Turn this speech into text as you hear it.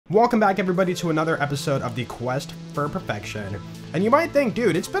Welcome back everybody to another episode of the Quest for Perfection. And you might think,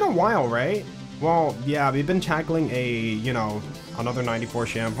 dude, it's been a while, right? Well, yeah, we've been tackling another 94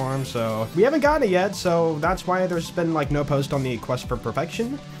 sham farm, so we haven't gotten it yet, so that's why there's been like no post on the Quest for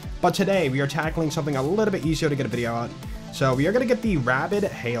Perfection. But today we are tackling something a little bit easier to get a video out. So we are gonna get the Rabid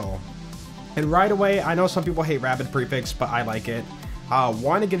Hail. And right away, I know some people hate Rabid prefix, but I like it.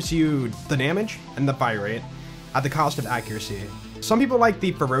 One, it gives you the damage and the fire rate at the cost of accuracy. Some people like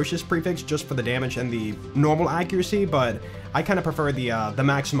the Ferocious prefix just for the damage and the normal accuracy, but I kind of prefer the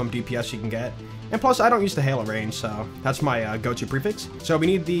maximum DPS you can get. And plus, I don't use the Halo range, so that's my go-to prefix. So we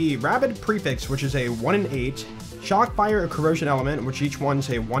need the Rabid prefix, which is a 1 in 8, Shock, Fire, or Corrosion element, which each one's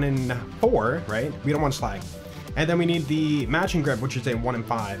a 1 in 4, right? We don't want Slag. And then we need the Matching Grip, which is a 1 in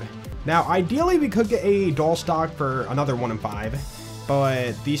 5. Now, ideally, we could get a dual stock for another 1 in 5.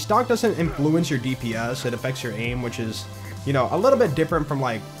 But the stock doesn't influence your DPS, it affects your aim, which is, you know, a little bit different from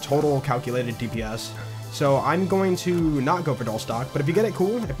like total calculated DPS. So I'm going to not go for dual stock, but if you get it,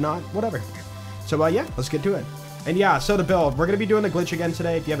 cool. If not, whatever. So yeah, let's get to it. And yeah, so the build, we're going to be doing the glitch again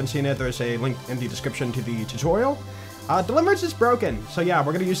today. If you haven't seen it, there's a link in the description to the tutorial. Deliverance is broken. So yeah,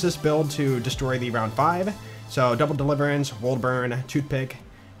 we're going to use this build to destroy the round 5. So double Deliverance, World Burn, Toothpick.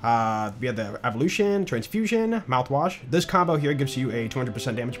 We have the Evolution, Transfusion, Mouthwash. This combo here gives you a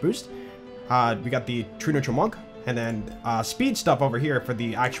 200% damage boost. We got the True Neutral Monk, and then speed stuff over here for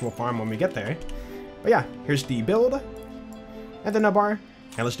the actual farm when we get there. But yeah, here's the build, and then no bar,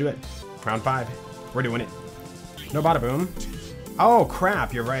 and let's do it. Round 5, we're doing it. No bada boom. Oh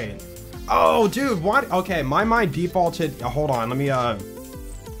crap, you're right. Oh dude, what? Okay, my mind defaulted. Hold on, let me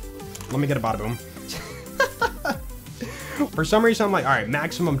get a bada boom. For some reason, I'm like, all right,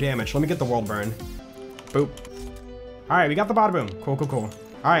 maximum damage. Let me get the World Burn. Boop. All right, we got the bada boom. Cool, cool, cool.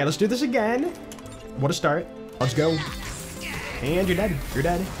 All right, let's do this again. What a start. Let's go. And you're dead. You're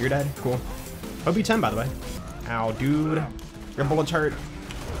dead. You're dead. Cool. OB10, by the way. Ow, dude. Your bullets hurt.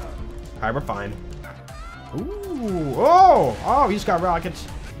 All right, we're fine. Ooh. Oh. Oh, he's got rockets.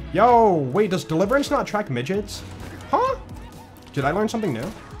 Yo, wait, does Deliverance not track midgets? Huh? Did I learn something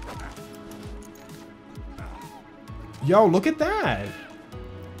new? Yo, look at that.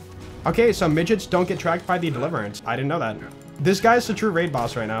 Okay, so midgets don't get tracked by the Deliverance. I didn't know that. This guy's the true raid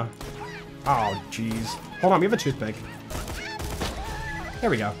boss right now. Oh, jeez. Hold on, we have a toothpick. There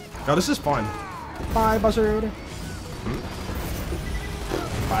we go. Yo, this is fun. Bye, buzzard.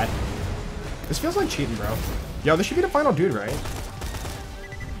 Bye. This feels like cheating, bro. Yo, this should be the final dude, right?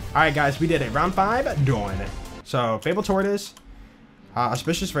 Alright, guys, we did it. Round 5, done. So, Fabled Tortoise,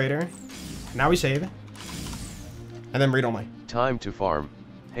 Auspicious Raider. Now we save. And then read only. Time to farm.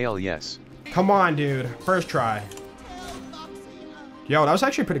 Hail yes. Come on, dude. First try. Yo, that was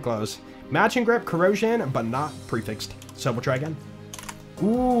actually pretty close. Matching Grip, Corrosion, but not prefixed. So we'll try again.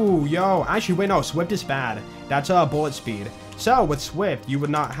 Ooh, yo. Actually, wait, no. Swift is bad. That's bullet speed. So with Swift, you would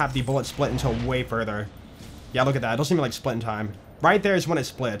not have the bullet split until way further. Yeah, look at that. It doesn't even like split in time. Right there is when it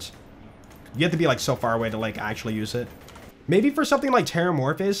splits. You have to be like so far away to like actually use it. Maybe for something like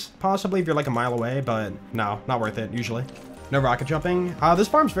Terramorphous, possibly if you're like a mile away, but no, not worth it, usually. No rocket jumping. This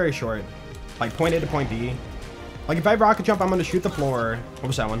farm's very short. Like point A to point B. Like if I rocket jump, I'm gonna shoot the floor. What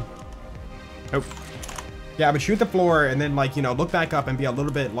was that one? Nope. Yeah, I would shoot the floor and then like, you know, look back up and be a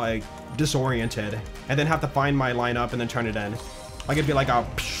little bit like disoriented. And then have to find my lineup and then turn it in. Like it'd be like a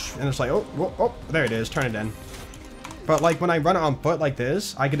psh, and it's like, oh, whoa, oh, there it is, turn it in. But like when I run it on foot like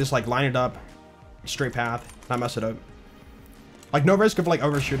this, I could just like line it up, straight path, not mess it up. Like, no risk of, like,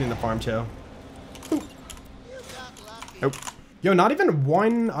 overshooting the farm, too. Ooh. Nope. Yo, not even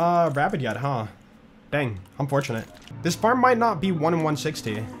one, Rabid yet, huh? Dang, unfortunate. This farm might not be 1 in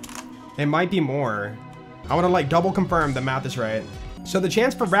 160. It might be more. I want to, like, double confirm the math is right. So the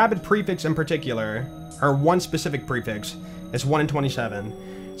chance for Rabid prefix in particular, or one specific prefix, is 1 in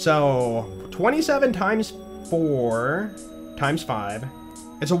 27. So, 27 times 4 times 5.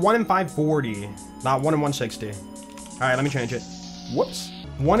 It's a 1 in 540, not 1 in 160. All right, let me change it. Whoops.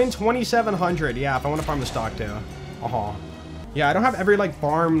 1 in 2700. Yeah, if I want to farm the stock too. Yeah, I don't have every like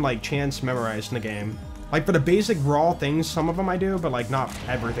farm like chance memorized in the game. Like for the basic raw things, some of them I do, but like not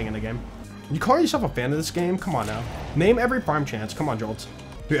everything in the game. You call yourself a fan of this game? Come on now. Name every farm chance. Come on, Jolts.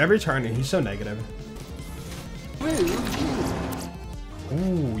 Dude, every turn, he's so negative.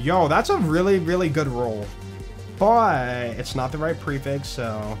 Ooh, yo, that's a really, really good roll. But it's not the right prefix,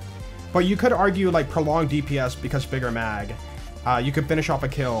 so... But you could argue like prolonged DPS because bigger mag. You could finish off a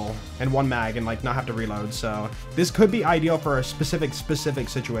kill in 1 mag and like not have to reload. So this could be ideal for a specific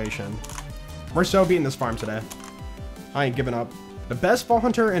situation. We're so beating this farm today. I ain't giving up. The best Fall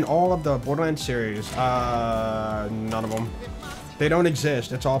Hunter in all of the Borderlands series. None of them. They don't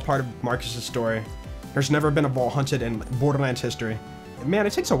exist. It's all part of Marcus's story. There's never been a vault hunted in Borderlands history. Man,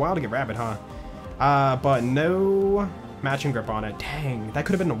 it takes a while to get rabbit, huh? But no matching grip on it. Dang, that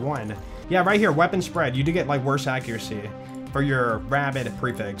could have been the one. Yeah, right here, weapon spread. You do get like worse accuracy for your rabbit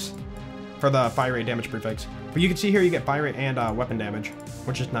prefix, for the fire rate damage prefix. But you can see here you get fire rate and weapon damage,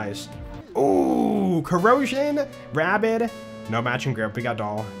 which is nice. Ooh, corrosion, rabbit, no matching grip. We got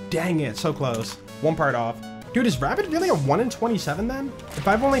doll. Dang it, so close. One part off. Dude, is rabbit really a 1 in 27 then? If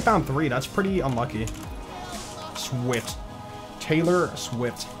I've only found 3, that's pretty unlucky. Swift. Taylor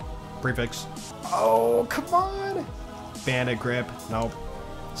Swift. Prefix. Oh, come on. Bandit grip. Nope.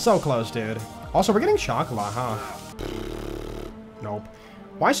 So close, dude. Also, we're getting shock a lot, huh? Nope.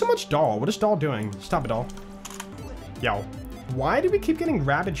 Why so much doll? What is doll doing? Stop it, doll. Yo. Why do we keep getting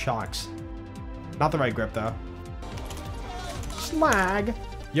rabid shocks? Not the right grip, though. Slag.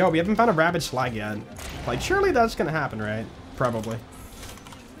 Yo, we haven't found a rabid slag yet. Like, surely that's gonna happen, right? Probably.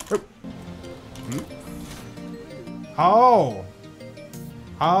 Oh.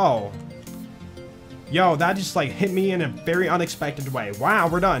 Oh. Yo, that just like hit me in a very unexpected way. Wow,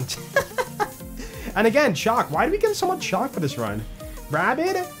 we're done. And again, shock. Why do we get so much shock for this run?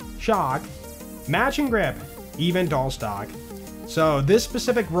 Rabid, shock, matching grip, even doll stock. So this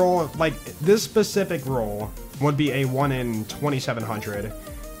specific roll, would be a 1 in 2700.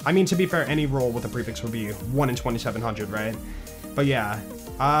 I mean, to be fair, any roll with a prefix would be 1 in 2700, right? But yeah,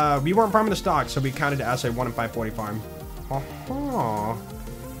 we weren't farming the stock, so we counted it as a 1 in 540 farm.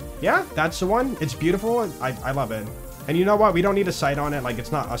 Yeah, that's the one. It's beautiful. I love it. And you know what? We don't need a sight on it. Like,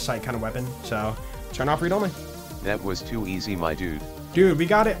 it's not a sight kind of weapon. So, turn off read only. That was too easy, my dude. Dude, we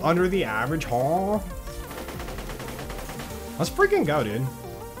got it under the average, huh? Let's freaking go, dude.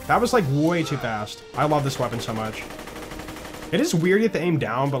 That was, like, way too fast. I love this weapon so much. It is weird you have to aim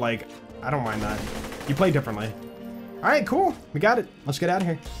down, but, like, I don't mind that. You play differently. All right, cool. We got it. Let's get out of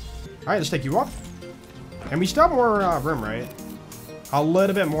here. All right, let's take you off. And we still have more room, right? A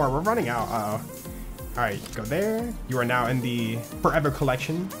little bit more. We're running out. Uh-oh. All right, go there. You are now in the Forever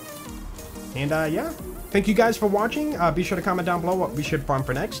Collection. And, yeah. Thank you guys for watching. Be sure to comment down below what we should farm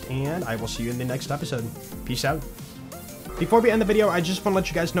for next. And I will see you in the next episode. Peace out. Before we end the video, I just want to let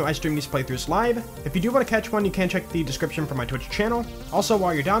you guys know I stream these playthroughs live. If you do want to catch one, you can check the description for my Twitch channel. Also,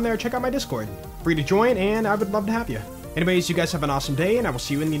 while you're down there, check out my Discord. Free to join, and I would love to have you. Anyways, you guys have an awesome day, and I will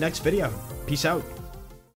see you in the next video. Peace out.